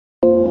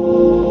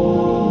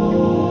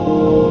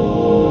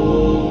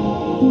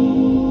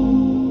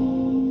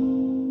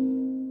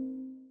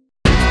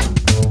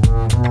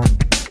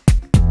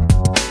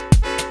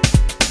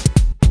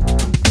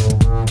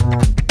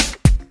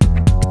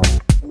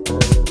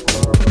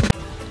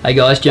Hey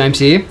guys, James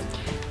here.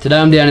 Today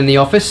I'm down in the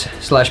office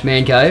 /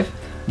 man cave.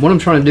 What I'm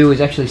trying to do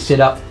is actually set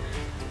up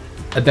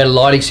a better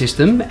lighting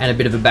system and a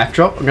bit of a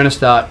backdrop. I'm going to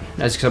start,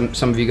 as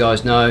some of you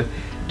guys know,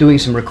 doing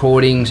some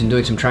recordings and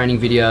doing some training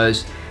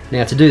videos.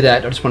 Now to do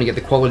that, I just want to get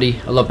the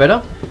quality a lot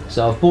better.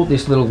 So I've bought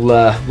this little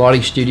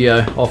lighting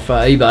studio off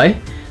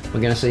eBay. We're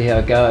going to see how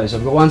it goes.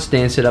 I've got one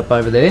stand set up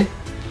over there.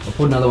 I'll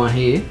put another one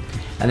here.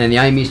 And then the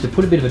aim is to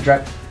put a bit of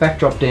a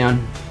backdrop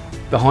down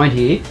behind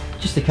here,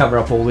 just to cover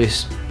up all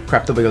this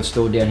crap that we got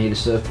stored down here, the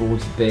surfboards,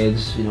 the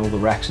beds, you know, all the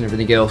racks and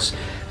everything else,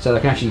 so that I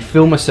can actually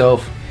film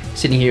myself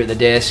sitting here at the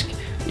desk,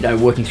 you know,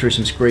 working through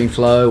some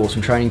ScreenFlow or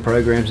some training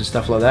programs and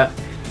stuff like that.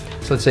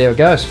 So let's see how it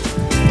goes.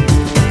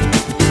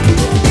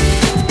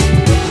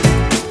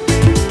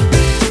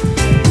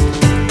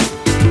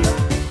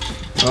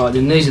 Alright,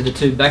 then these are the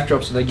two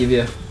backdrops that they give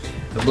you,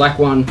 the black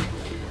one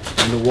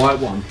and the white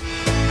one.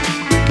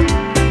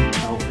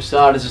 Oh, for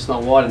starters, it's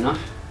not wide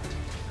enough.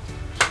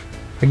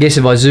 I guess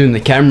if I zoom the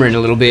camera in a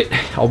little bit,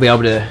 I'll be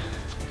able to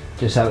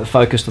just have it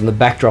focused on the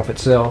backdrop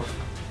itself.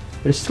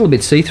 But it's still a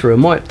bit see-through. I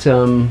might,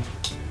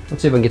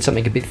 let's see if I can get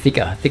something a bit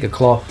thicker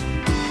cloth.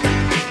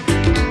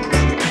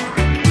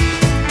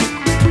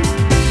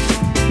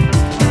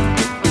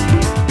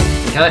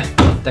 Okay,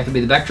 that could be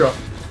the backdrop.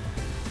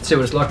 Let's see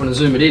what it's like when I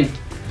zoom it in.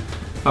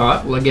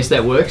 Alright, well I guess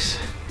that works.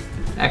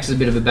 Acts as a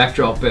bit of a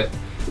backdrop, but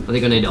I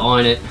think I need to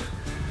iron it.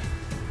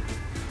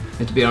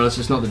 And to be honest,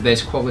 it's not the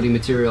best quality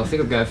material. I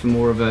think I'll go for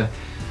more of a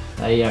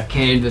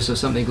canvas or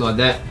something like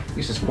that.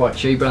 This is quite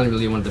cheap, I only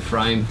really wanted the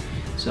frame.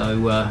 So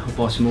I'll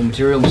buy some more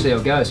material and see how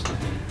it goes.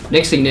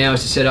 Next thing now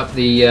is to set up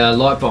the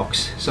light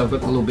box. So I've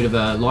got a little bit of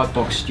a light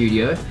box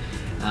studio.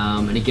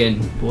 And again,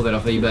 bought that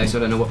off eBay, so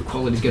I don't know what the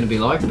quality is going to be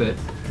like, but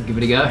I'll give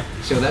it a go.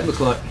 See what that looks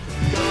like.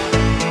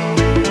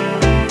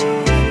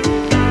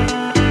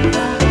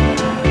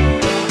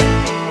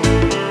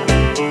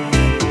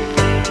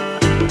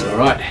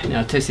 Alright,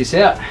 now test this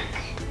out.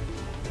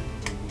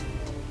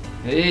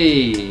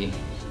 Hey,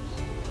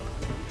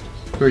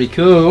 pretty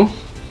cool.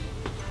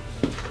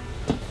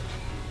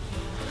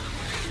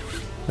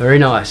 Very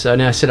nice. So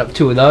now set up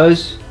two of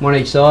those, one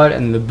each side,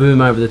 and the boom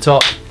over the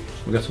top.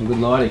 We've got some good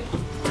lighting.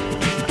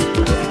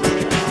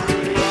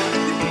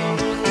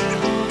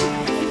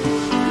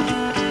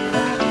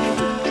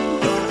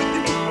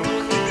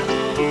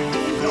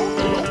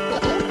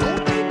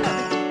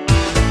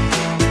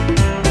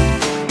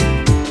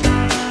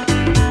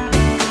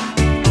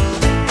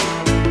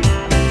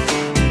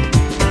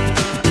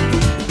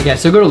 Okay,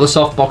 so I've got all the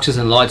soft boxes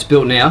and lights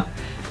built now.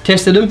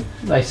 Tested them,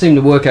 they seem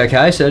to work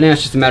okay, so now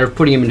it's just a matter of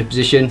putting them into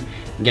position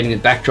and getting the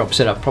backdrop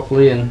set up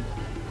properly, and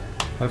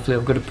hopefully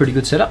I've got a pretty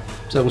good setup,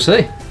 so we'll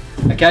see.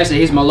 Okay, so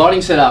here's my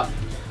lighting setup.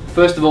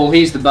 First of all,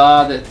 here's the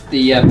bar that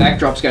the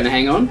backdrop's going to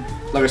hang on.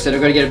 Like I said,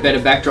 I've got to get a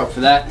better backdrop for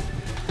that.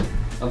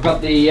 I've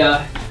got the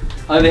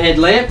overhead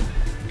lamp,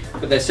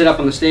 but they're set up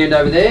on the stand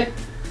over there,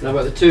 and I've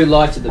got the two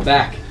lights at the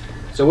back.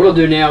 So what I'll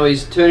do now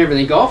is turn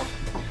everything off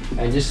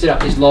and just set up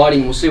this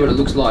lighting. We'll see what it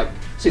looks like.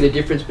 See the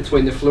difference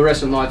between the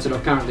fluorescent lights that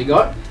I've currently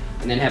got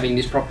and then having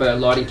this proper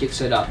lighting kit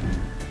set up.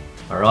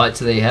 Alright,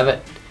 so there you have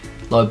it.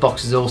 Light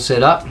box is all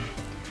set up.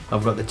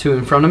 I've got the two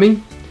in front of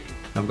me.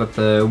 I've got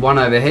the one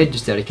overhead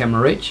just out of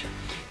camera reach.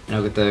 And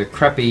I've got the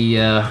crappy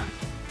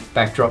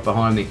backdrop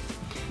behind me.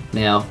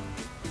 Now,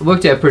 it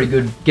worked out pretty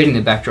good getting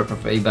the backdrop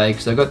off eBay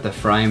because I got the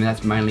frame, and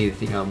that's mainly the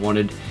thing I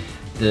wanted.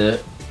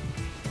 The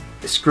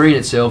screen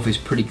itself is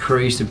pretty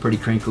creased and pretty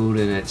crinkled,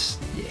 and it's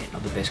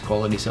not the best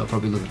quality, so I'll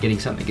probably look at getting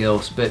something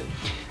else. But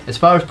as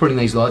far as putting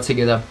these lights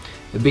together,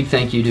 a big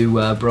thank you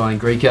to Brian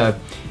Greco.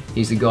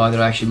 He's the guy that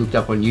I actually looked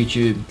up on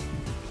YouTube,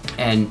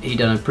 and he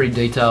done a pretty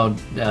detailed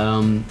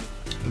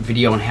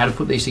video on how to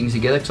put these things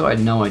together, because I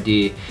had no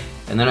idea,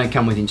 and they don't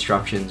come with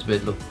instructions.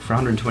 But look, for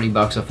 120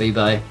 bucks off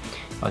eBay,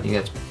 I think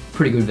that's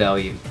pretty good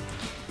value.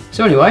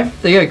 So anyway,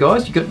 there you go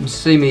guys, you got to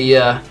see me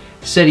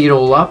setting it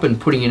all up and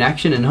putting in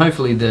action, and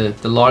hopefully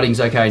the lighting's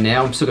okay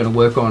now. I'm still going to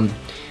work on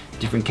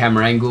different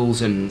camera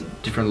angles and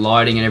different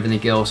lighting and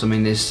everything else. I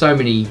mean, there's so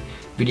many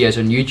videos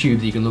on YouTube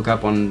that you can look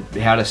up on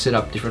how to set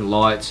up different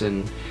lights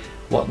and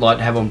what light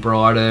to have on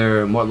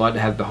brighter and what light to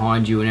have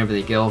behind you and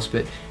everything else.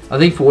 But I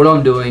think for what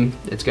I'm doing,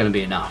 it's going to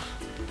be enough.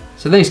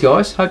 So thanks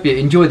guys, hope you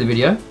enjoyed the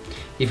video.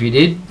 If you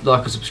did,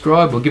 like or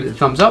subscribe or give it a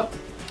thumbs up.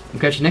 I'll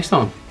catch you next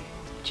time.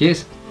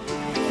 Cheers.